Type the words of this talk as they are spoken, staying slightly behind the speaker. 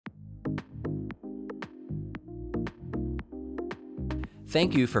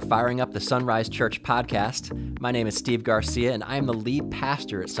Thank you for firing up the Sunrise Church podcast. My name is Steve Garcia, and I am the lead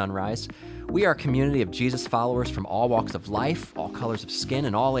pastor at Sunrise. We are a community of Jesus followers from all walks of life, all colors of skin,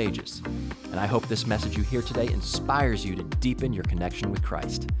 and all ages. And I hope this message you hear today inspires you to deepen your connection with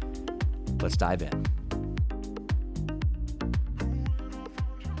Christ. Let's dive in.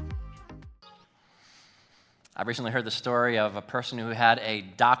 I recently heard the story of a person who had a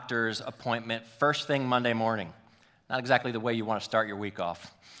doctor's appointment first thing Monday morning. Not exactly the way you want to start your week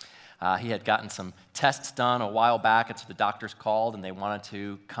off. He had gotten some tests done a while back, and so the doctors called, and they wanted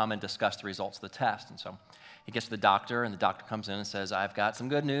to come and discuss the results of the test. And so he gets to the doctor, and the doctor comes in and says, "I've got some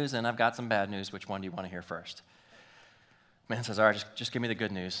good news, and I've got some bad news. Which one do you want to hear first?" The man says, "All right, just give me the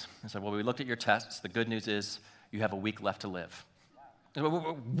good news." He said, "Well, we looked at your tests. The good news is you have a week left to live." Said,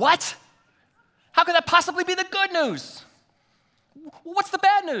 "What? How could that possibly be the good news? What's the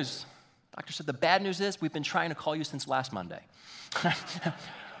bad news?" Doctor said, "The bad news is we've been trying to call you since last Monday."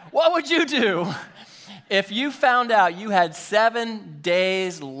 What would you do if you found out you had 7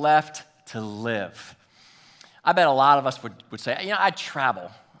 days left to live? I bet a lot of us would say, I'd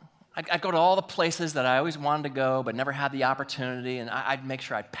travel. I'd go to all the places that I always wanted to go but never had the opportunity, and I'd make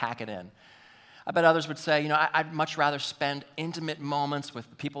sure I'd pack it in. I bet others would say, I'd much rather spend intimate moments with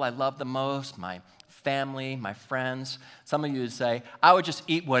the people I love the most, my family, my friends. Some of you would say, I would just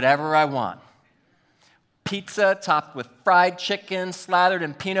eat whatever I want. Pizza topped with fried chicken, slathered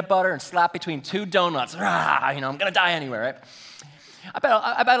in peanut butter, and slapped between 2 donuts. I'm going to die anyway, right?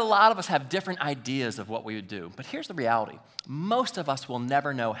 I bet a lot of us have different ideas of what we would do. But here's the reality. Most of us will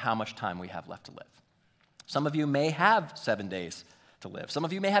never know how much time we have left to live. Some of you may have 7 days to live. Some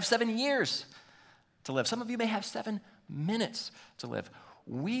of you may have 7 years to live. Some of you may have 7 minutes to live.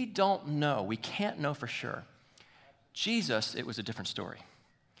 We don't know. We can't know for sure. Jesus, it was a different story.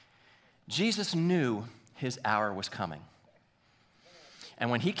 Jesus knew his hour was coming. And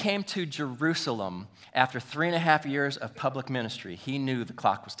when he came to Jerusalem after 3.5 years of public ministry, he knew the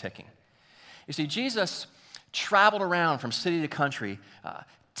clock was ticking. You see, Jesus traveled around from city to country,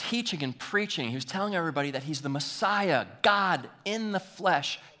 teaching and preaching. He was telling everybody that he's the Messiah, God in the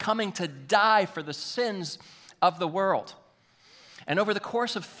flesh, coming to die for the sins of the world. And over the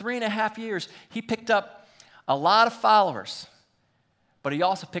course of 3.5 years, he picked up a lot of followers, but he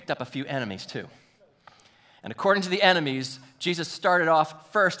also picked up a few enemies too. And according to the enemies, Jesus started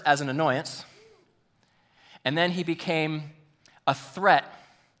off first as an annoyance, and then he became a threat,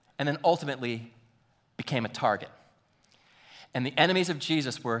 and then ultimately became a target. And the enemies of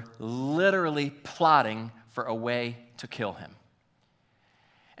Jesus were literally plotting for a way to kill him.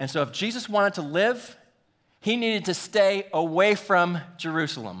 And so if Jesus wanted to live, he needed to stay away from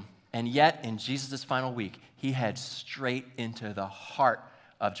Jerusalem. And yet, in Jesus' final week, he heads straight into the heart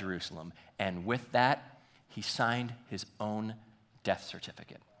of Jerusalem. And with that, he signed his own death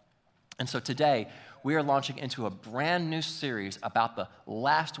certificate. And so today, we are launching into a brand new series about the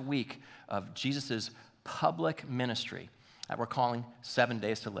last week of Jesus' public ministry that we're calling 7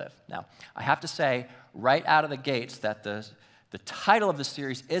 Days to Live. Now, I have to say right out of the gates that the title of the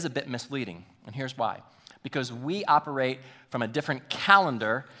series is a bit misleading, and here's why. Because we operate from a different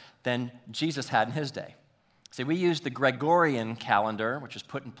calendar than Jesus had in his day. See, we use the Gregorian calendar, which was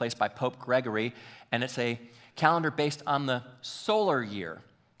put in place by Pope Gregory, and it's a calendar based on the solar year,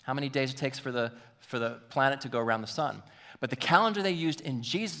 how many days it takes for the planet to go around the sun. But the calendar they used in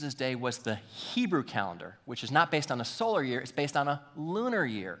Jesus' day was the Hebrew calendar, which is not based on a solar year, it's based on a lunar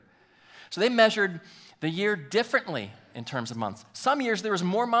year. So they measured the year differently in terms of months. Some years there was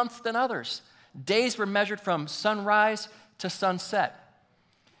more months than others. Days were measured from sunrise to sunset,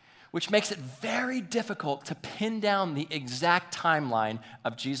 which makes it very difficult to pin down the exact timeline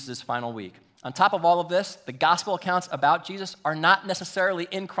of Jesus' final week. On top of all of this, the gospel accounts about Jesus are not necessarily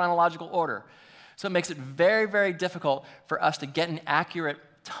in chronological order. So it makes it very, very difficult for us to get an accurate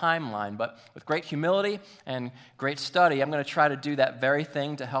timeline. But with great humility and great study, I'm going to try to do that very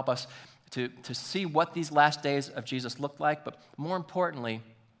thing to help us to see what these last days of Jesus looked like. But more importantly,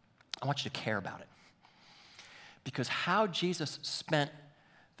 I want you to care about it. Because how Jesus spent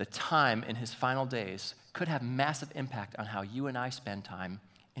the time in his final days could have massive impact on how you and I spend time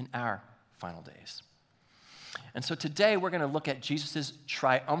in our final days. And so today we're going to look at Jesus'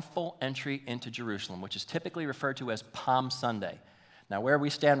 triumphal entry into Jerusalem, which is typically referred to as Palm Sunday. Now, where we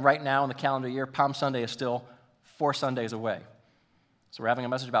stand right now in the calendar year, Palm Sunday is still 4 Sundays away. So we're having a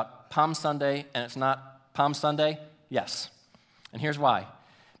message about Palm Sunday, and it's not Palm Sunday? Yes. And here's why.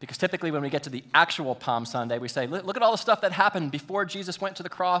 Because typically when we get to the actual Palm Sunday, we say, look at all the stuff that happened before Jesus went to the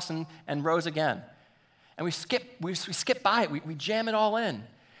cross and rose again. And we skip by it. We jam it all in.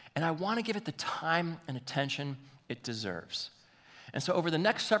 And I want to give it the time and attention it deserves. And so over the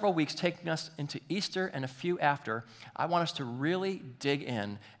next several weeks, taking us into Easter and a few after, I want us to really dig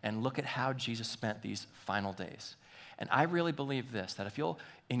in and look at how Jesus spent these final days. And I really believe this, that if you'll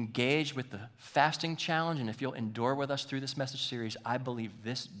engage with the fasting challenge and if you'll endure with us through this message series, I believe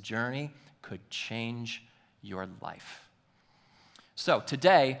this journey could change your life. So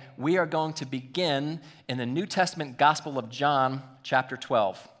today, we are going to begin in the New Testament Gospel of John, chapter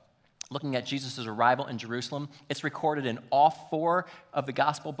 12. Looking at Jesus' arrival in Jerusalem. It's recorded in all 4 of the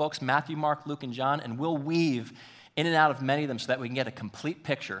gospel books, Matthew, Mark, Luke, and John, and we'll weave in and out of many of them so that we can get a complete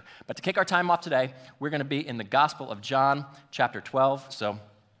picture. But to kick our time off today, we're going to be in the Gospel of John, chapter 12. So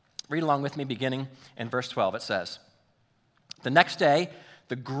read along with me, beginning in verse 12. It says, "The next day,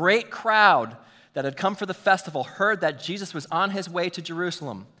 the great crowd that had come for the festival heard that Jesus was on his way to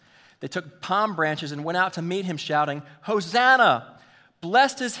Jerusalem. They took palm branches and went out to meet him, shouting, 'Hosanna!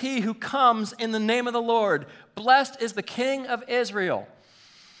 Blessed is he who comes in the name of the Lord. Blessed is the King of Israel.'"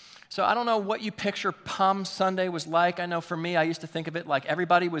 So I don't know what you picture Palm Sunday was like. I know for me, I used to think of it like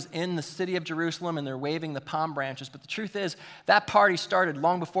everybody was in the city of Jerusalem and they're waving the palm branches. But the truth is, that party started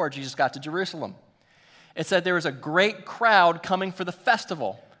long before Jesus got to Jerusalem. It said there was a great crowd coming for the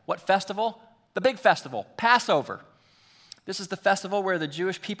festival. What festival? The big festival, Passover. This is the festival where the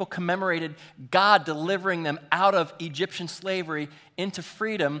Jewish people commemorated God delivering them out of Egyptian slavery into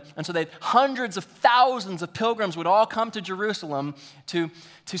freedom. And so hundreds of thousands of pilgrims would all come to Jerusalem to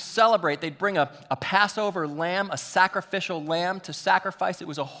celebrate. They'd bring a Passover lamb, a sacrificial lamb to sacrifice. It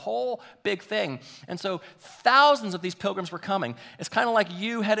was a whole big thing. And so thousands of these pilgrims were coming. It's kind of like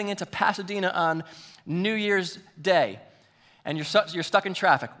you heading into Pasadena on New Year's Day. And you're stuck in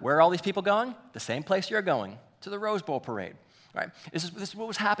traffic. Where are all these people going? The same place you're going. To the Rose Bowl parade, right? This is what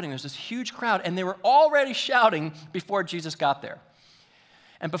was happening. There's this huge crowd, and they were already shouting before Jesus got there.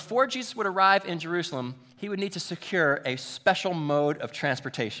 And before Jesus would arrive in Jerusalem, he would need to secure a special mode of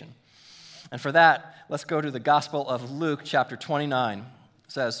transportation. And for that, let's go to the Gospel of Luke, chapter 29.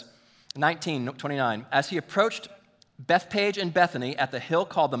 It says, 19:29, "As he approached Bethpage and Bethany at the hill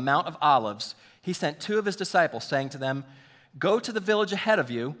called the Mount of Olives, he sent 2 of his disciples, saying to them, 'Go to the village ahead of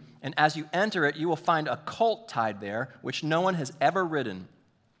you, and as you enter it, you will find a colt tied there, which no one has ever ridden.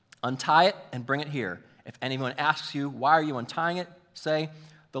 Untie it and bring it here. If anyone asks you, why are you untying it? Say,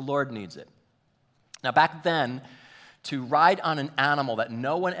 the Lord needs it.'" Now back then, to ride on an animal that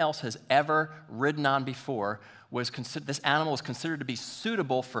no one else has ever ridden on before, this animal was considered to be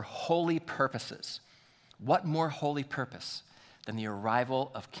suitable for holy purposes. What more holy purpose than the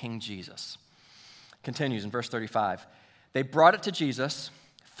arrival of King Jesus? Continues in verse 35. "They brought it to Jesus,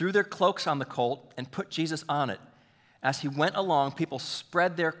 threw their cloaks on the colt, and put Jesus on it. As he went along, people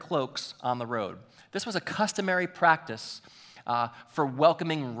spread their cloaks on the road." This was a customary practice for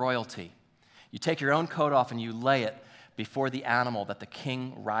welcoming royalty. You take your own coat off and you lay it before the animal that the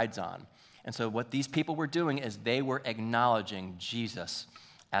king rides on. And so what these people were doing is they were acknowledging Jesus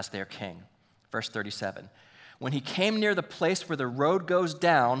as their king. Verse 37. "When he came near the place where the road goes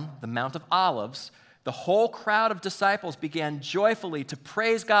down, the Mount of Olives, the whole crowd of disciples began joyfully to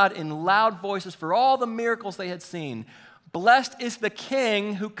praise God in loud voices for all the miracles they had seen. 'Blessed is the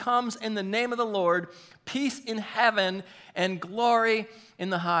King who comes in the name of the Lord, peace in heaven and glory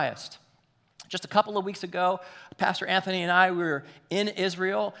in the highest.'" Just a couple of weeks ago, Pastor Anthony and I, we were in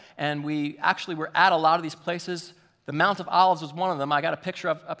Israel, and we actually were at a lot of these places. The Mount of Olives was one of them. I got a picture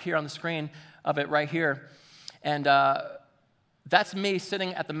up here on the screen of it right here. And that's me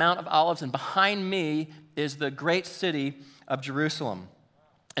sitting at the Mount of Olives, and behind me is the great city of Jerusalem.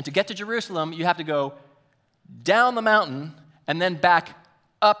 And to get to Jerusalem, you have to go down the mountain and then back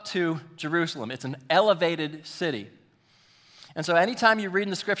up to Jerusalem. It's an elevated city. And so anytime you read in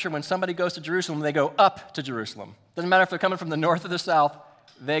the scripture when somebody goes to Jerusalem, they go up to Jerusalem. Doesn't matter if they're coming from the north or the south,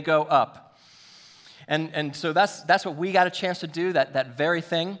 they go up. And so that's what we got a chance to do, that very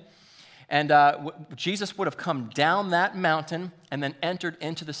thing. And Jesus would have come down that mountain and then entered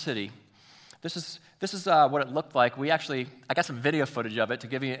into the city. This is what it looked like. I got some video footage of it to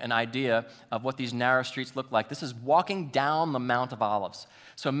give you an idea of what these narrow streets look like. This is walking down the Mount of Olives.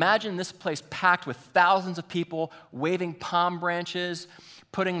 So imagine this place packed with thousands of people waving palm branches,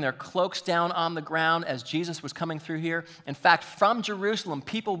 putting their cloaks down on the ground as Jesus was coming through here. In fact, from Jerusalem,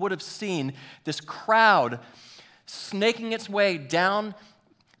 people would have seen this crowd snaking its way down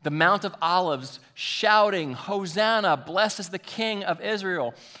the Mount of Olives, shouting, "Hosanna, blessed is the King of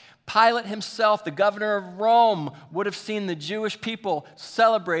Israel." Pilate himself, the governor of Rome, would have seen the Jewish people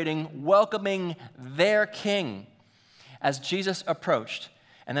celebrating, welcoming their king as Jesus approached.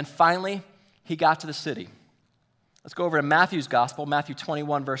 And then finally, he got to the city. Let's go over to Matthew's gospel, Matthew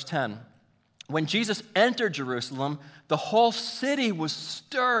 21, verse 10. When Jesus entered Jerusalem, the whole city was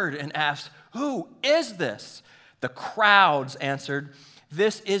stirred and asked, "Who is this?" The crowds answered,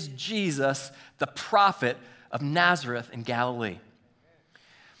 "This is Jesus, the prophet of Nazareth in Galilee."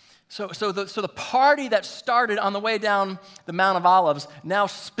 So the party that started on the way down the Mount of Olives now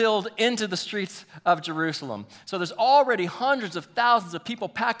spilled into the streets of Jerusalem. So there's already hundreds of thousands of people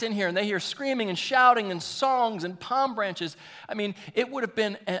packed in here, and they hear screaming and shouting and songs and palm branches. I mean, it would have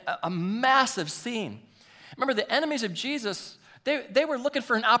been a massive scene. Remember, the enemies of Jesus, they were looking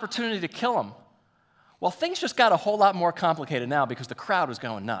for an opportunity to kill him. Well, things just got a whole lot more complicated now because the crowd was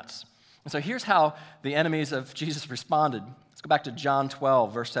going nuts. And so here's how the enemies of Jesus responded. Let's go back to John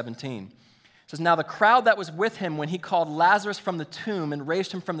 12, verse 17. It says, "Now the crowd that was with him when he called Lazarus from the tomb and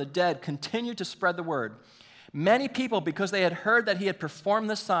raised him from the dead continued to spread the word. Many people, because they had heard that he had performed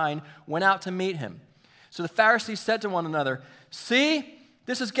the sign, went out to meet him. So the Pharisees said to one another, 'See,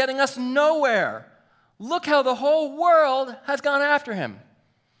 this is getting us nowhere. Look how the whole world has gone after him.'"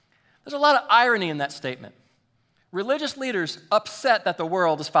 There's a lot of irony in that statement. Religious leaders upset that the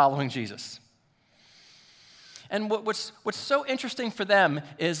world is following Jesus. And what's so interesting for them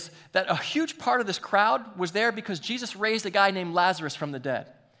is that a huge part of this crowd was there because Jesus raised a guy named Lazarus from the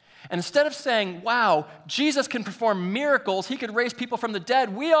dead. And instead of saying, "Wow, Jesus can perform miracles, he could raise people from the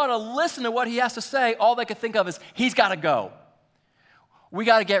dead, we ought to listen to what he has to say," all they could think of is, "He's got to go. We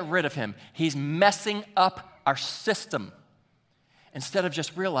got to get rid of him. He's messing up our system." Instead of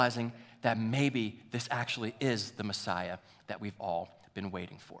just realizing that maybe this actually is the Messiah that we've all been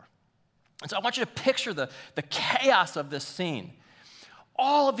waiting for. And so I want you to picture the chaos of this scene.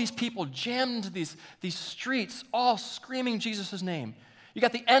 All of these people jammed into these streets, all screaming Jesus' name. You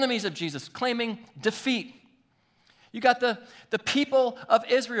got the enemies of Jesus claiming defeat. You got the people of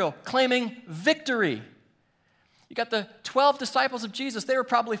Israel claiming victory. You got the 12 disciples of Jesus. They were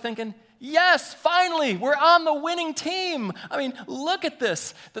probably thinking, "Yes, finally, we're on the winning team." I mean, look at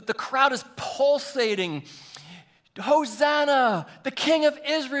this. That the crowd is pulsating. "Hosanna, the King of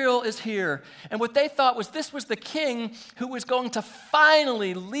Israel is here." And what they thought was this was the king who was going to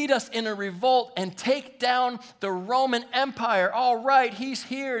finally lead us in a revolt and take down the Roman Empire. All right, he's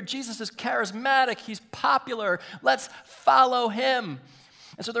here. Jesus is charismatic. He's popular. Let's follow him.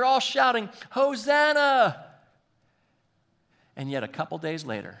 And so they're all shouting, "Hosanna." And yet a couple days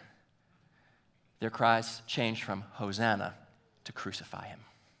later, their cries changed from Hosanna to crucify him.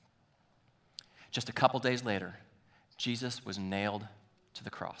 Just a couple days later, Jesus was nailed to the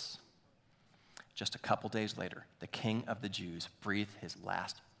cross. Just a couple days later, the King of the Jews breathed his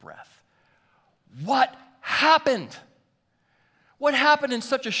last breath. What happened? What happened in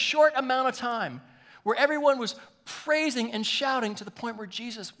such a short amount of time where everyone was praising and shouting to the point where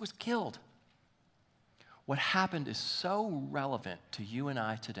Jesus was killed? What happened is so relevant to you and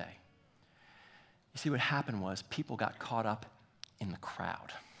I today. You see, what happened was people got caught up in the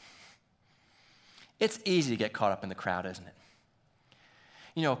crowd. It's easy to get caught up in the crowd, isn't it?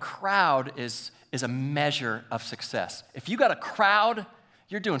 You know, a crowd is a measure of success. If you got a crowd,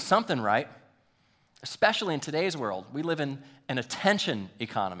 you're doing something right, especially in today's world. We live in an attention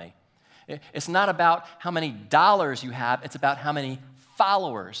economy. It's not about how many dollars you have, it's about how many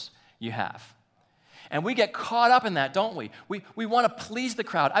followers you have. And we get caught up in that, don't we? We want to please the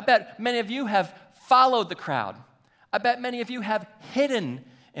crowd. I bet many of you have followed the crowd. I bet many of you have hidden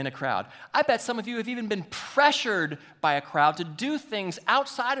in a crowd. I bet some of you have even been pressured by a crowd to do things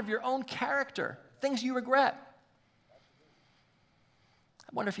outside of your own character, things you regret. I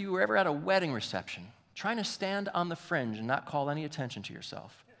wonder if you were ever at a wedding reception, trying to stand on the fringe and not call any attention to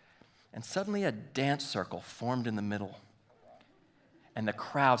yourself, and suddenly a dance circle formed in the middle, and the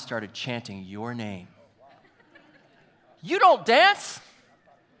crowd started chanting your name. You don't dance,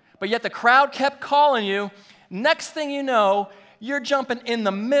 but yet the crowd kept calling you. Next thing you know, you're jumping in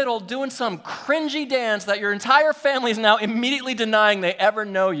the middle, doing some cringy dance that your entire family is now immediately denying they ever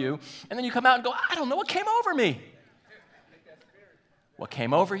know you. And then you come out and go, "I don't know what came over me." What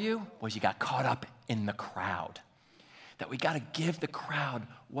came over you was you got caught up in the crowd. That we got to give the crowd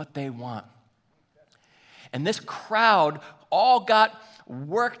what they want. And this crowd all got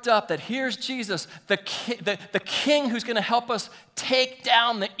worked up that here's Jesus, the king who's going to help us take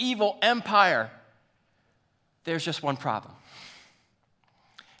down the evil empire. There's just one problem.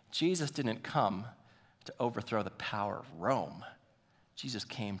 Jesus didn't come to overthrow the power of Rome. Jesus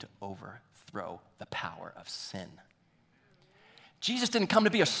came to overthrow the power of sin. Jesus didn't come to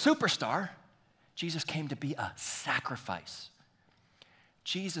be a superstar. Jesus came to be a sacrifice.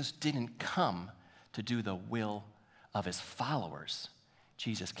 Jesus didn't come to do the will of his followers.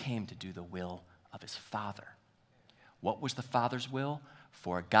 Jesus came to do the will of his Father. What was the Father's will?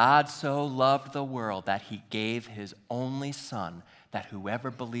 For God so loved the world that he gave his only Son, that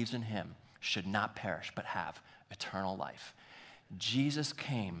whoever believes in him should not perish but have eternal life. Jesus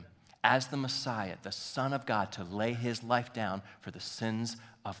came as the Messiah, the Son of God, to lay his life down for the sins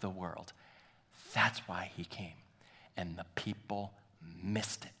of the world. That's why he came. And the people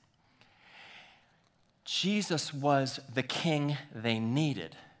missed it. Jesus was the king they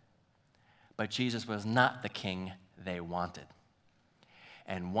needed, but Jesus was not the king they wanted.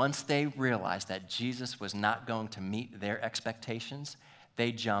 And once they realized that Jesus was not going to meet their expectations,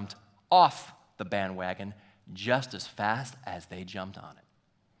 they jumped off the bandwagon just as fast as they jumped on it.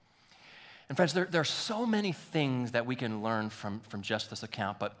 And friends, there are so many things that we can learn from just this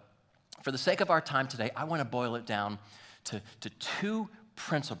account, but for the sake of our time today, I want to boil it down to two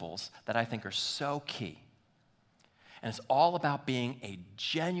principles that I think are so key. And it's all about being a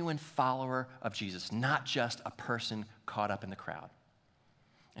genuine follower of Jesus, not just a person caught up in the crowd.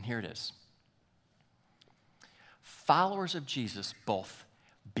 And here it is. Followers of Jesus both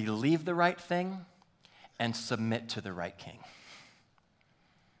believe the right thing and submit to the right king.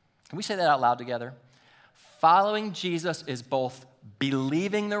 Can we say that out loud together? Following Jesus is both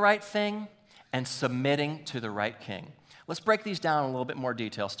believing the right thing and submitting to the right king. Let's break these down in a little bit more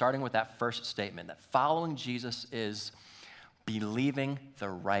detail, starting with that first statement, that following Jesus is believing the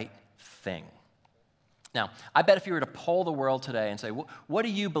right thing. Now, I bet if you were to poll the world today and say, what do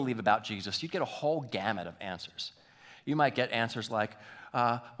you believe about Jesus? You'd get a whole gamut of answers. You might get answers like,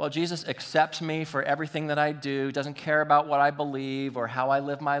 well, Jesus accepts me for everything that I do, doesn't care about what I believe or how I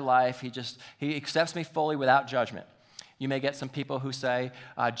live my life. He accepts me fully without judgment. You may get some people who say,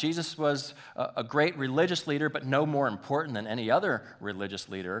 Jesus was a great religious leader, but no more important than any other religious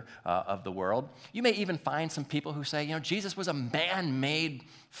leader of the world. You may even find some people who say, Jesus was a man-made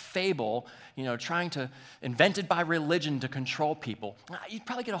fable, invented by religion to control people. You'd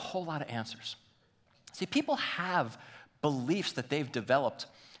probably get a whole lot of answers. See, people have beliefs that they've developed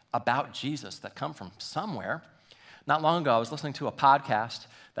about Jesus that come from somewhere. Not long ago, I was listening to a podcast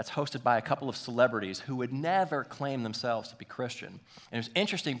that's hosted by a couple of celebrities who would never claim themselves to be Christian. And it was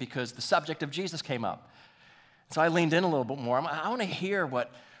interesting because the subject of Jesus came up. So I leaned in a little bit more. I want to hear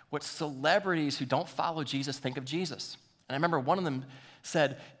what celebrities who don't follow Jesus think of Jesus. And I remember one of them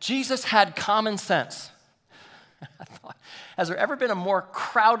said, Jesus had common sense. I thought, has there ever been a more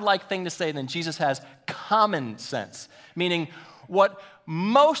crowd-like thing to say than Jesus has common sense? Meaning, what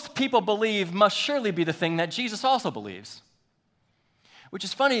most people believe must surely be the thing that Jesus also believes. Which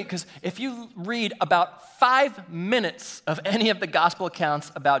is funny because if you read about 5 minutes of any of the gospel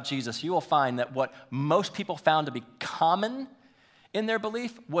accounts about Jesus, you will find that what most people found to be common in their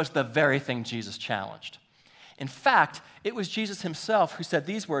belief was the very thing Jesus challenged. In fact, it was Jesus himself who said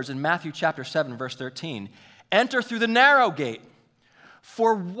these words in Matthew chapter 7, verse 13, "Enter through the narrow gate,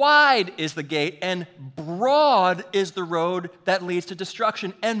 for wide is the gate and broad is the road that leads to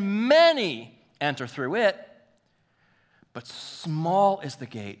destruction, and many enter through it. But small is the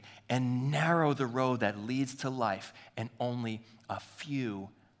gate and narrow the road that leads to life, and only a few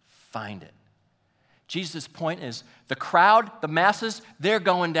find it." Jesus' point is the crowd, the masses, they're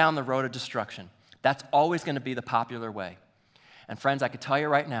going down the road of destruction. That's always going to be the popular way. And friends, I can tell you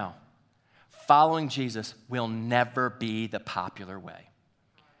right now, following Jesus will never be the popular way.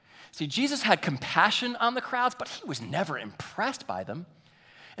 See, Jesus had compassion on the crowds, but he was never impressed by them.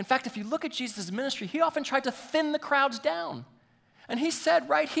 In fact, if you look at Jesus' ministry, he often tried to thin the crowds down. And he said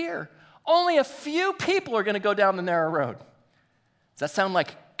right here, only a few people are going to go down the narrow road. Does that sound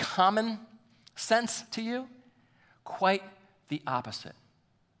like common sense to you? Quite the opposite.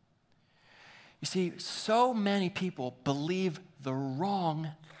 You see, so many people believe the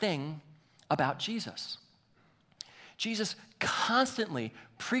wrong thing about Jesus. Jesus constantly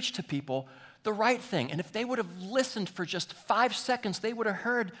preached to people the right thing. And if they would have listened for just 5 seconds, they would have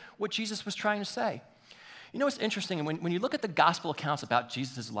heard what Jesus was trying to say. You know what's interesting? When you look at the gospel accounts about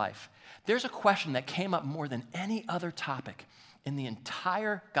Jesus' life, there's a question that came up more than any other topic in the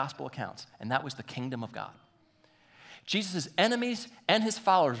entire gospel accounts, and that was the kingdom of God. Jesus' enemies and his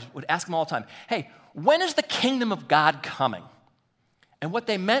followers would ask him all the time, hey, when is the kingdom of God coming? And what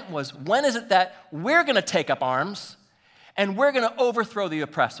they meant was, when is it that we're going to take up arms and we're going to overthrow the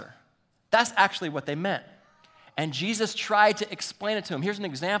oppressor? That's actually what they meant. And Jesus tried to explain it to him. Here's an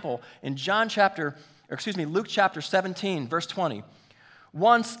example in Luke chapter 17, verse 20.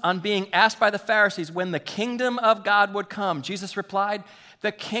 Once, on being asked by the Pharisees when the kingdom of God would come, Jesus replied,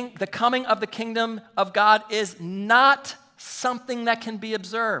 the coming of the kingdom of God is not something that can be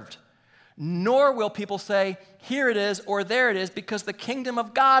observed, nor will people say, here it is or there it is, because the kingdom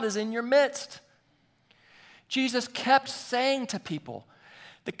of God is in your midst. Jesus kept saying to people,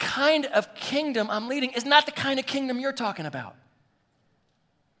 The kind of kingdom I'm leading is not the kind of kingdom you're talking about.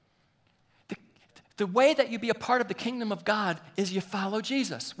 The way that you be a part of the kingdom of God is you follow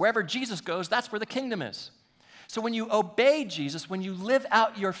Jesus. Wherever Jesus goes, that's where the kingdom is. So when you obey Jesus, when you live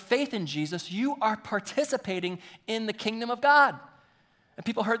out your faith in Jesus, you are participating in the kingdom of God. And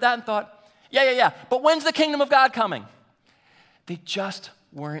people heard that and thought, yeah, but when's the kingdom of God coming? They just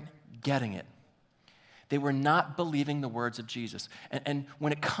weren't getting it. They were not believing the words of Jesus. And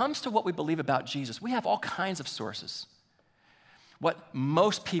when it comes to what we believe about Jesus, we have all kinds of sources. What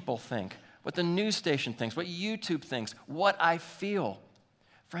most people think, what the news station thinks, what YouTube thinks, what I feel.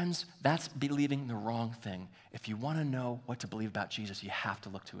 Friends, that's believing the wrong thing. If you want to know what to believe about Jesus, you have to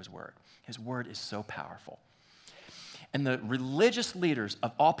look to his word. His word is so powerful. And the religious leaders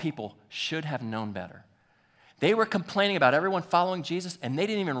of all people should have known better. They were complaining about everyone following Jesus, and they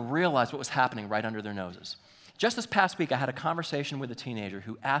didn't even realize what was happening right under their noses. Just this past week, I had a conversation with a teenager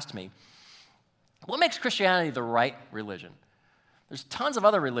who asked me, what makes Christianity the right religion? There's tons of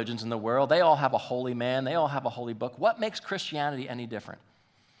other religions in the world. They all have a holy man. They all have a holy book. What makes Christianity any different?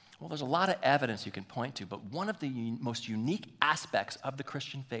 Well, there's a lot of evidence you can point to, but one of the most unique aspects of the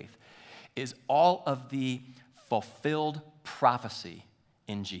Christian faith is all of the fulfilled prophecy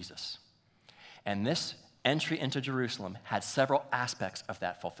in Jesus. And this entry into Jerusalem had several aspects of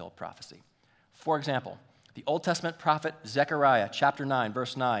that fulfilled prophecy. For example, the Old Testament prophet Zechariah, chapter 9,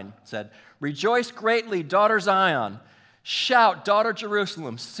 verse 9, said, "Rejoice greatly, daughter Zion. Shout, daughter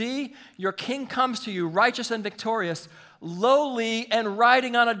Jerusalem. See, your king comes to you, righteous and victorious, lowly and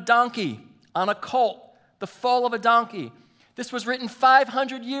riding on a donkey, on a colt, the foal of a donkey." This was written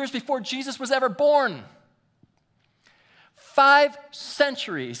 500 years before Jesus was ever born. 5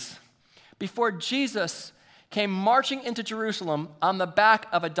 centuries before Jesus came marching into Jerusalem on the back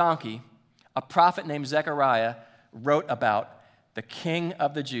of a donkey, a prophet named Zechariah wrote about the King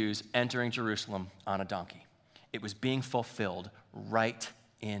of the Jews entering Jerusalem on a donkey. It was being fulfilled right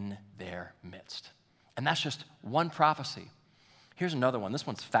in their midst. And that's just one prophecy. Here's another one. This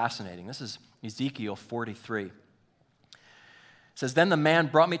one's fascinating. This is Ezekiel 43. It says, "Then the man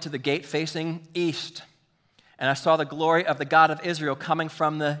brought me to the gate facing east, and I saw the glory of the God of Israel coming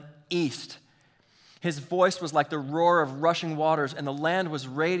from the east. His voice was like the roar of rushing waters, and the land was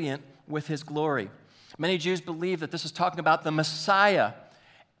radiant with his glory." Many Jews believe that this is talking about the Messiah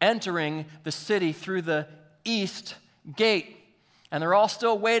entering the city through the east gate, and they're all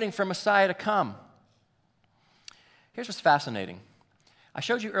still waiting for Messiah to come. Here's what's fascinating. I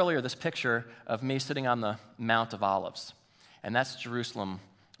showed you earlier this picture of me sitting on the Mount of Olives, and that's Jerusalem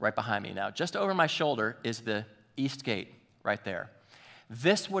right behind me. Now, just over my shoulder is the east gate right there.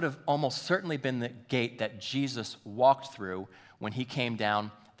 This would have almost certainly been the gate that Jesus walked through when he came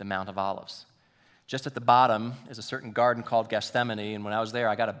down the Mount of Olives. Just at the bottom is a certain garden called Gethsemane, and when I was there,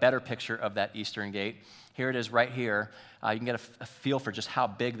 I got a better picture of that eastern gate. Here it is right here. You can get a feel for just how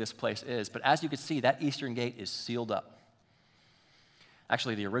big this place is. But as you can see, that eastern gate is sealed up.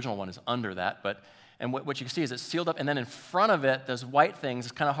 Actually, the original one is under that, and what you can see is it's sealed up, and then in front of it, those white things,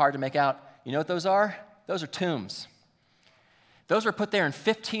 it's kind of hard to make out. You know what those are? Those are tombs. Those were put there in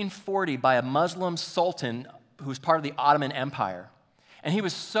 1540 by a Muslim sultan who was part of the Ottoman Empire. And he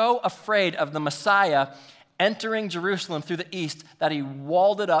was so afraid of the Messiah entering Jerusalem through the east that he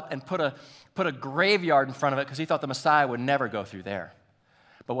walled it up and put a graveyard in front of it because he thought the Messiah would never go through there.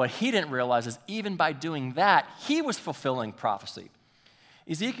 But what he didn't realize is even by doing that, he was fulfilling prophecy.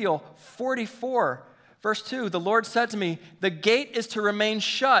 Ezekiel 44, verse 2, "The Lord said to me, the gate is to remain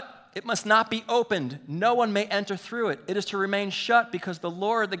shut. It must not be opened. No one may enter through it. It is to remain shut because the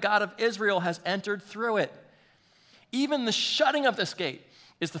Lord, the God of Israel, has entered through it." Even the shutting of this gate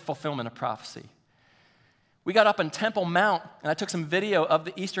is the fulfillment of prophecy. We got up on Temple Mount, and I took some video of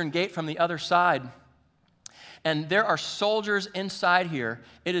the eastern gate from the other side. And there are soldiers inside here.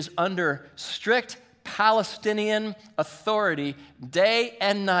 It is under strict Palestinian authority, day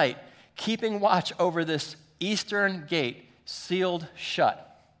and night, keeping watch over this eastern gate, sealed shut.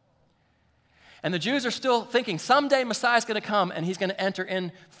 And the Jews are still thinking, someday Messiah's going to come, and he's going to enter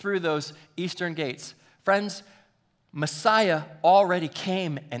in through those eastern gates. Friends, Messiah already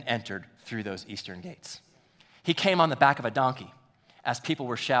came and entered through those eastern gates. He came on the back of a donkey as people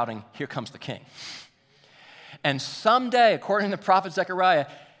were shouting, "Here comes the king." And someday, according to the prophet Zechariah,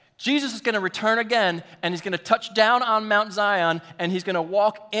 Jesus is going to return again, and he's going to touch down on Mount Zion, and he's going to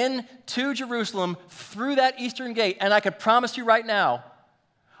walk into Jerusalem through that eastern gate. And I could promise you right now,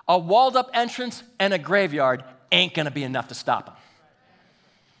 a walled-up entrance and a graveyard ain't going to be enough to stop him.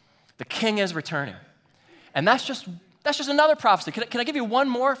 The king is returning. And that's just another prophecy. Can I give you one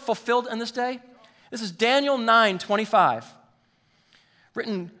more fulfilled in this day? This is Daniel 9:25.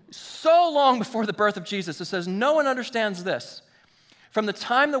 written so long before the birth of Jesus. It says, no one understands this. From the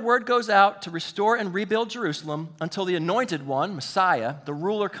time the word goes out to restore and rebuild Jerusalem until the anointed one, Messiah, the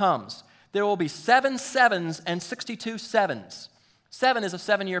ruler, comes, there will be 7 sevens and 62 sevens. 7 is a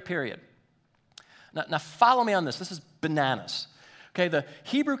 7-year period. Now follow me on this. This is bananas. Okay, the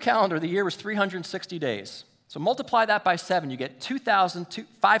Hebrew calendar, the year was 360 days. So multiply that by 7, you get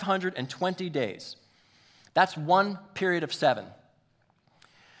 2,520 days. That's one period of 7.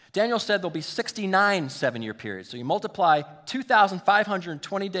 Daniel said there'll be 69 7-year periods. So you multiply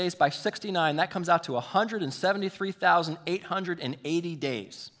 2,520 days by 69, that comes out to 173,880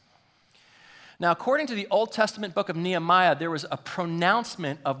 days. Now, according to the Old Testament book of Nehemiah, there was a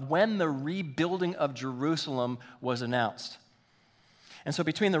pronouncement of when the rebuilding of Jerusalem was announced. And so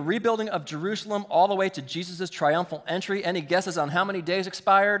between the rebuilding of Jerusalem all the way to Jesus' triumphal entry, any guesses on how many days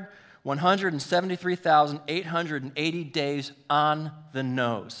expired? 173,880 days on the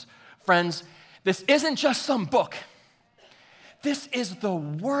nose. Friends, this isn't just some book. This is the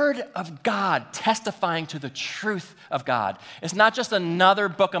Word of God testifying to the truth of God. It's not just another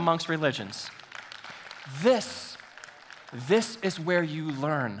book amongst religions. This is where you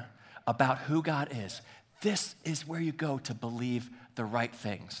learn about who God is. This is where you go to believe the right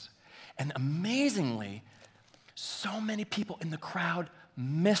things. And amazingly, so many people in the crowd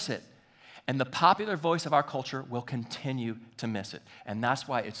miss it. And the popular voice of our culture will continue to miss it. And that's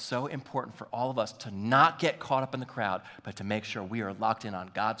why it's so important for all of us to not get caught up in the crowd, but to make sure we are locked in on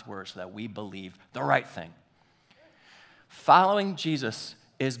God's word so that we believe the right thing. Following Jesus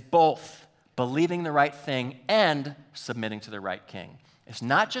is both believing the right thing and submitting to the right king. It's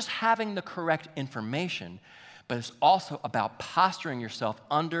not just having the correct information, but it's also about posturing yourself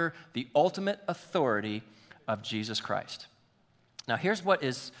under the ultimate authority of Jesus Christ. Now, here's what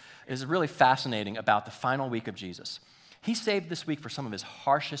is really fascinating about the final week of Jesus. He saved this week for some of his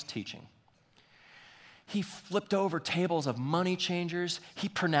harshest teaching. He flipped over tables of money changers. He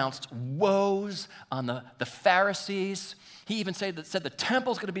pronounced woes on the Pharisees. He even said the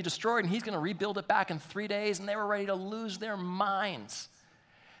temple's going to be destroyed and he's going to rebuild it back in 3 days, and they were ready to lose their minds.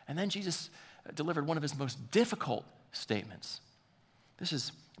 And then Jesus delivered one of his most difficult statements. This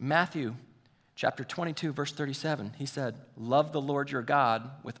is Matthew chapter 22, verse 37. He said, "Love the Lord your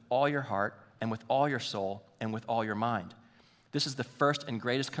God with all your heart and with all your soul and with all your mind. This is the first and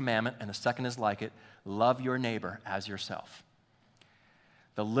greatest commandment, and the second is like it. Love your neighbor as yourself."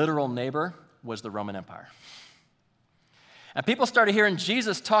 The literal neighbor was the Roman Empire. And people started hearing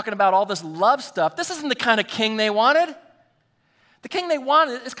Jesus talking about all this love stuff. This isn't the kind of king they wanted. The king they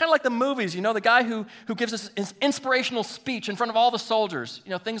wanted, it's kind of like the movies, the guy who gives us his inspirational speech in front of all the soldiers.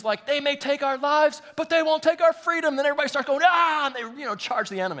 Things like, they may take our lives, but they won't take our freedom. Then everybody starts going, and they, charge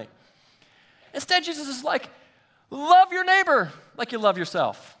the enemy. Instead, Jesus is like, love your neighbor like you love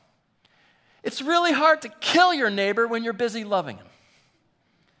yourself. It's really hard to kill your neighbor when you're busy loving him.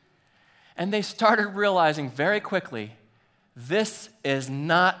 And they started realizing very quickly, this is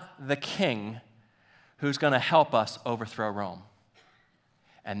not the king who's going to help us overthrow Rome.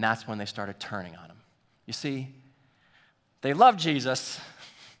 And that's when they started turning on him. You see, they loved Jesus,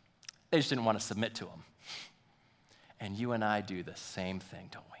 they just didn't want to submit to him. And you and I do the same thing,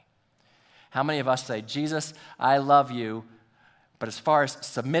 don't we? How many of us say, Jesus, I love you, but as far as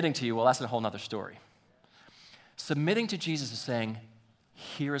submitting to you, well, that's a whole other story. Submitting to Jesus is saying,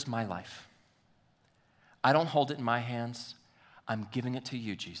 here is my life. I don't hold it in my hands. I'm giving it to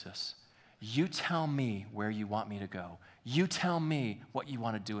you, Jesus. You tell me where you want me to go. You tell me what you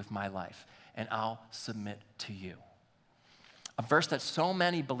want to do with my life, and I'll submit to you. A verse that so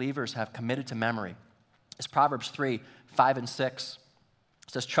many believers have committed to memory is Proverbs 3, 5 and 6.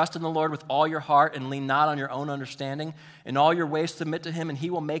 It says, trust in the Lord with all your heart and lean not on your own understanding. In all your ways submit to him, and he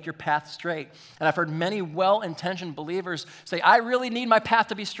will make your path straight. And I've heard many well-intentioned believers say, I really need my path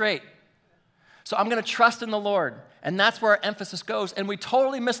to be straight. So I'm going to trust in the Lord. And that's where our emphasis goes. And we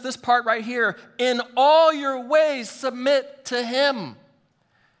totally miss this part right here. In all your ways, submit to him.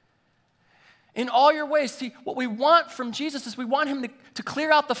 In all your ways. See, what we want from Jesus is we want him to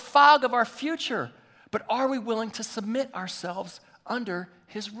clear out the fog of our future. But are we willing to submit ourselves under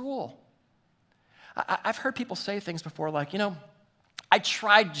his rule? I've heard people say things before like, I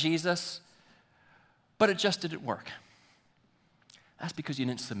tried Jesus, but it just didn't work. That's because you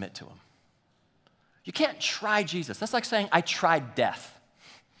didn't submit to him. You can't try Jesus. That's like saying, I tried death.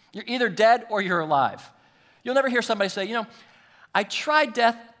 You're either dead or you're alive. You'll never hear somebody say, I tried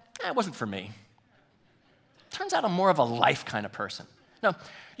death. It wasn't for me. Turns out I'm more of a life kind of person. No,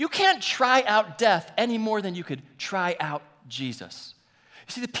 you can't try out death any more than you could try out Jesus.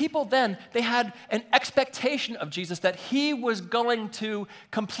 You see, the people then, they had an expectation of Jesus that he was going to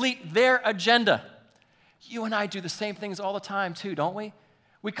complete their agenda. You and I do the same things all the time too, don't we?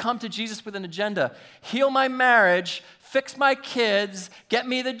 We come to Jesus with an agenda. Heal my marriage, fix my kids, get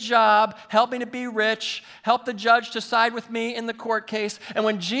me the job, help me to be rich, help the judge to side with me in the court case. And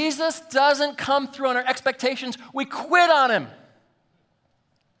when Jesus doesn't come through on our expectations, we quit on him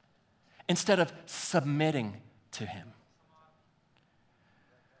instead of submitting to him.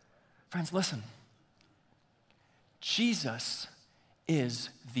 Friends, listen. Jesus is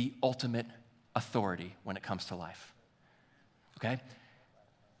the ultimate authority when it comes to life. Okay?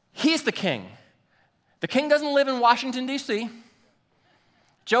 He's the king. The king doesn't live in Washington, D.C.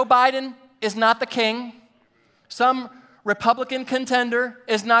 Joe Biden is not the king. Some Republican contender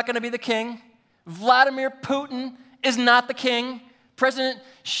is not going to be the king. Vladimir Putin is not the king. President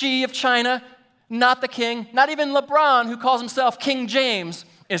Xi of China, not the king. Not even LeBron, who calls himself King James,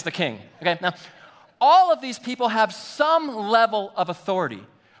 is the king. Okay? Now, all of these people have some level of authority,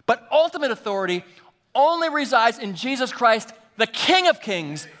 but ultimate authority only resides in Jesus Christ, the King of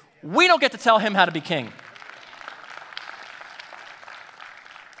Kings. We don't get to tell him how to be king.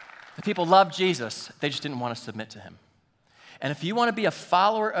 The people loved Jesus, they just didn't want to submit to him. And if you want to be a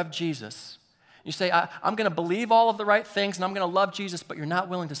follower of Jesus, you say, I'm going to believe all of the right things and I'm going to love Jesus, but you're not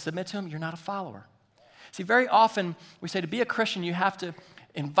willing to submit to him, you're not a follower. See, very often we say to be a Christian, you have to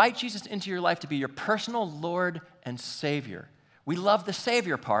invite Jesus into your life to be your personal Lord and Savior. We love the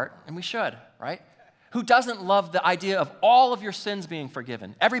Savior part, and we should, right? Who doesn't love the idea of all of your sins being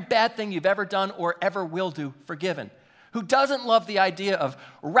forgiven? Every bad thing you've ever done or ever will do, forgiven. Who doesn't love the idea of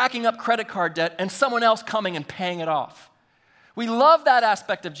racking up credit card debt and someone else coming and paying it off? We love that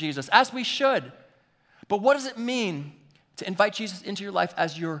aspect of Jesus, as we should. But what does it mean to invite Jesus into your life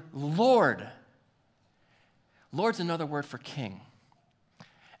as your Lord? Lord's another word for king.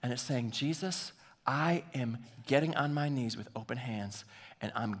 And it's saying, Jesus, I am getting on my knees with open hands,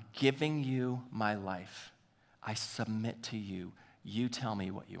 and I'm giving you my life. I submit to you. You tell me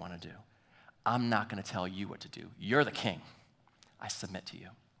what you want to do. I'm not going to tell you what to do. You're the king. I submit to you.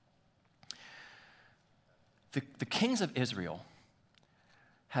 The kings of Israel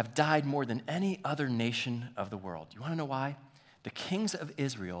have died more than any other nation of the world. You want to know why? The kings of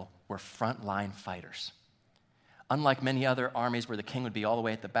Israel were frontline fighters. Unlike many other armies where the king would be all the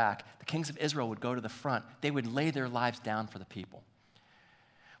way at the back, the kings of Israel would go to the front. They would lay their lives down for the people.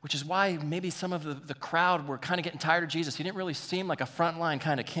 Which is why maybe some of the crowd were kind of getting tired of Jesus. He didn't really seem like a frontline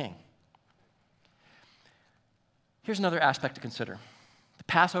kind of king. Here's another aspect to consider. The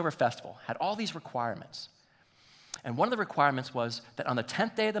Passover festival had all these requirements. And one of the requirements was that on the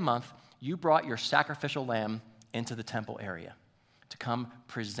 10th day of the month, you brought your sacrificial lamb into the temple area to come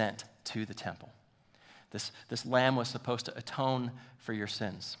present to the temple. This lamb was supposed to atone for your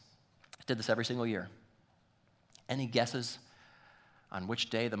sins. It did this every single year. Any guesses on which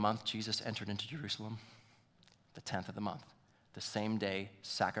day of the month Jesus entered into Jerusalem? The 10th of the month. The same day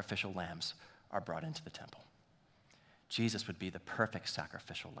sacrificial lambs are brought into the temple. Jesus would be the perfect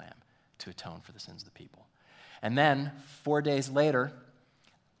sacrificial lamb to atone for the sins of the people. And then 4 days later,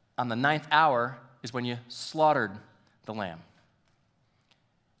 on the 9th hour, is when you slaughtered the lamb.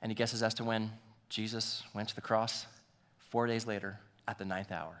 Any guesses as to when Jesus went to the cross? 4 days later, at the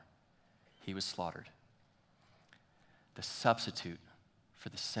 9th hour, he was slaughtered. The substitute for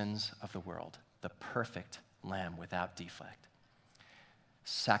the sins of the world, the perfect lamb without defect,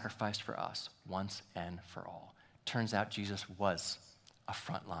 sacrificed for us once and for all. Turns out Jesus was a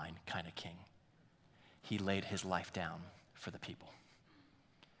frontline kind of king. He laid his life down for the people.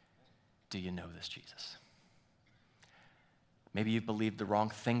 Do you know this Jesus? Maybe you've believed the wrong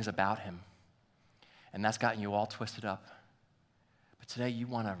things about him, and that's gotten you all twisted up. But today you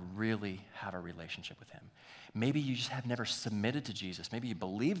want to really have a relationship with him. Maybe you just have never submitted to Jesus. Maybe you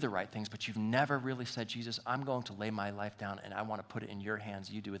believe the right things, but you've never really said, Jesus, I'm going to lay my life down and I want to put it in your hands.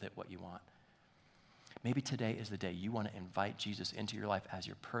 You do with it what you want. Maybe today is the day you want to invite Jesus into your life as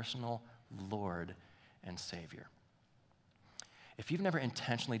your personal Lord and Savior. If you've never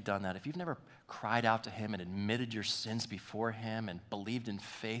intentionally done that, if you've never cried out to him and admitted your sins before him and believed in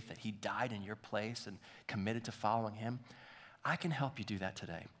faith that he died in your place and committed to following him, I can help you do that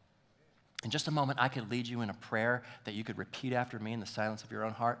today. In just a moment, I could lead you in a prayer that you could repeat after me in the silence of your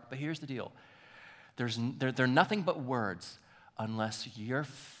own heart. But here's the deal. They're nothing but words unless your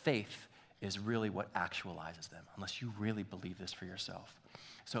faith is really what actualizes them, unless you really believe this for yourself.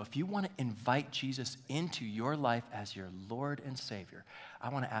 So if you want to invite Jesus into your life as your Lord and Savior, I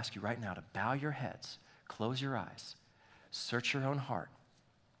want to ask you right now to bow your heads, close your eyes, search your own heart.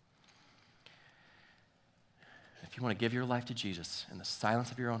 If you want to give your life to Jesus in the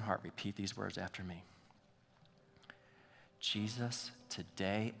silence of your own heart, repeat these words after me. Jesus,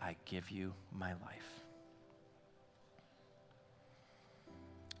 today I give you my life.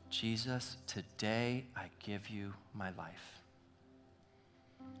 Jesus, today I give you my life.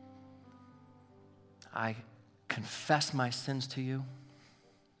 I confess my sins to you.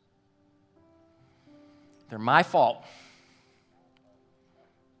 They're my fault.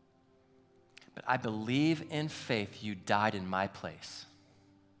 But I believe in faith you died in my place.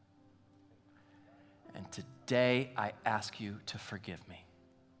 And today I ask you to forgive me.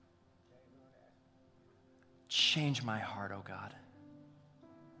 Change my heart, oh God.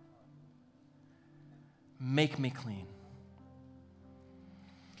 Make me clean.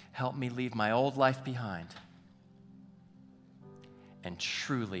 Help me leave my old life behind and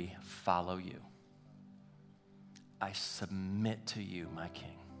truly follow you. I submit to you, my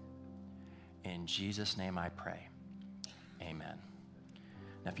King. In Jesus' name I pray. Amen.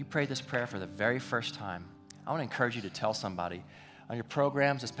 Now, if you prayed this prayer for the very first time, I want to encourage you to tell somebody. On your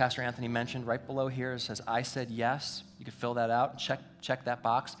programs, as Pastor Anthony mentioned, right below here it says, I said yes. You can fill that out, check that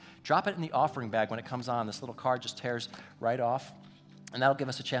box. Drop it in the offering bag when it comes on. This little card just tears right off. And that'll give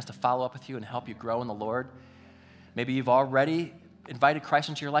us a chance to follow up with you and help you grow in the Lord. Maybe you've already invited Christ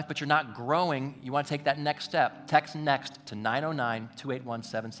into your life, but you're not growing. You want to take that next step. Text NEXT to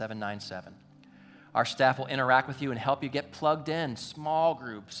 909-281-7797. Our staff will interact with you and help you get plugged in, small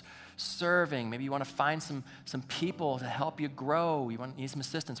groups, serving. Maybe you want to find some people to help you grow. You need some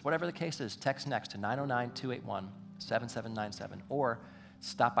assistance. Whatever the case is, text NEXT to 909-281-7797 or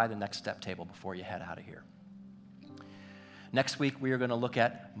stop by the Next Step table before you head out of here. Next week, we are going to look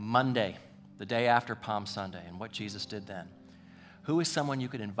at Monday, the day after Palm Sunday, and what Jesus did then. Who is someone you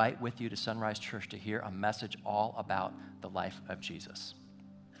could invite with you to Sunrise Church to hear a message all about the life of Jesus?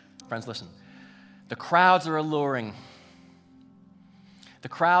 Friends, listen. The crowds are alluring. The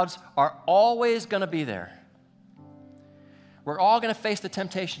crowds are always going to be there. We're all going to face the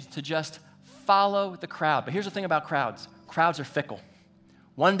temptation to just follow the crowd. But here's the thing about crowds. Crowds are fickle.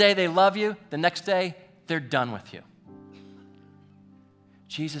 One day they love you. The next day, they're done with you.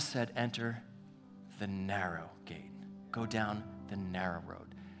 Jesus said, enter the narrow gate. Go down the narrow road.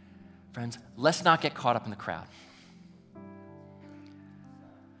 Friends, let's not get caught up in the crowd.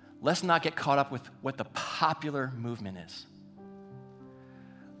 Let's not get caught up with what the popular movement is.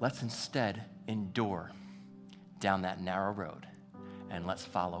 Let's instead endure down that narrow road and let's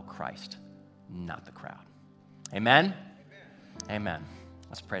follow Christ, not the crowd. Amen? Amen.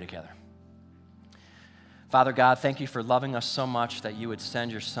 Let's pray together. Father God, thank you for loving us so much that you would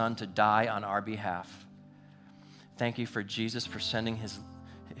send your Son to die on our behalf. Thank you for Jesus for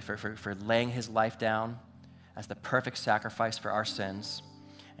for laying his life down as the perfect sacrifice for our sins.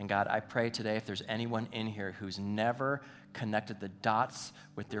 And God, I pray today if there's anyone in here who's never connected the dots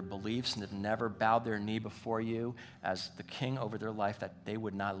with their beliefs and have never bowed their knee before you as the King over their life, that they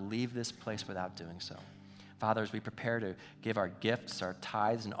would not leave this place without doing so. Father, as we prepare to give our gifts, our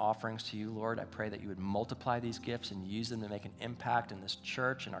tithes and offerings to you, Lord, I pray that you would multiply these gifts and use them to make an impact in this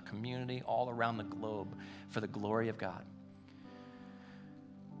church and our community all around the globe for the glory of God.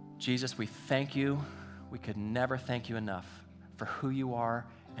 Jesus, we thank you. We could never thank you enough for who you are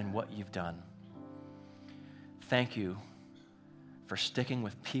and what you've done. Thank you for sticking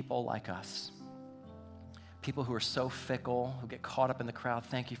with people like us, people who are so fickle, who get caught up in the crowd.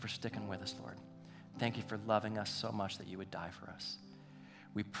 Thank you for sticking with us, Lord. Thank you for loving us so much that you would die for us.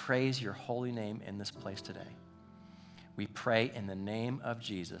 We praise your holy name in this place today. We pray in the name of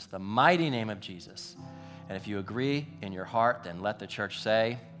Jesus, the mighty name of Jesus. And if you agree in your heart, then let the church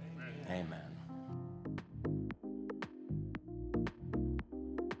say, Amen.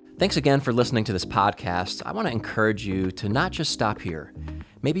 Thanks again for listening to this podcast. I want to encourage you to not just stop here.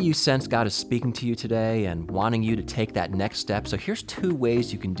 Maybe you sense God is speaking to you today and wanting you to take that next step. So here's 2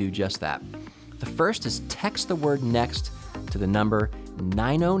 ways you can do just that. The first is text the word NEXT to the number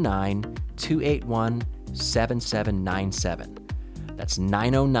 909-281-7797. That's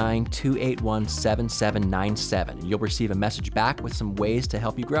 909-281-7797. And you'll receive a message back with some ways to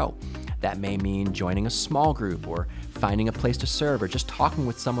help you grow. That may mean joining a small group or finding a place to serve or just talking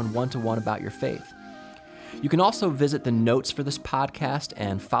with someone one-to-one about your faith. You can also visit the notes for this podcast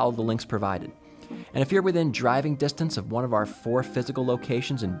and follow the links provided. And if you're within driving distance of one of our 4 physical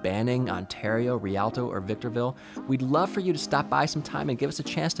locations in Banning, Ontario, Rialto, or Victorville, we'd love for you to stop by sometime and give us a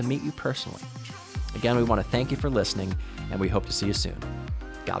chance to meet you personally. Again, we want to thank you for listening, and we hope to see you soon.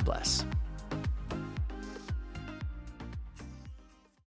 God bless.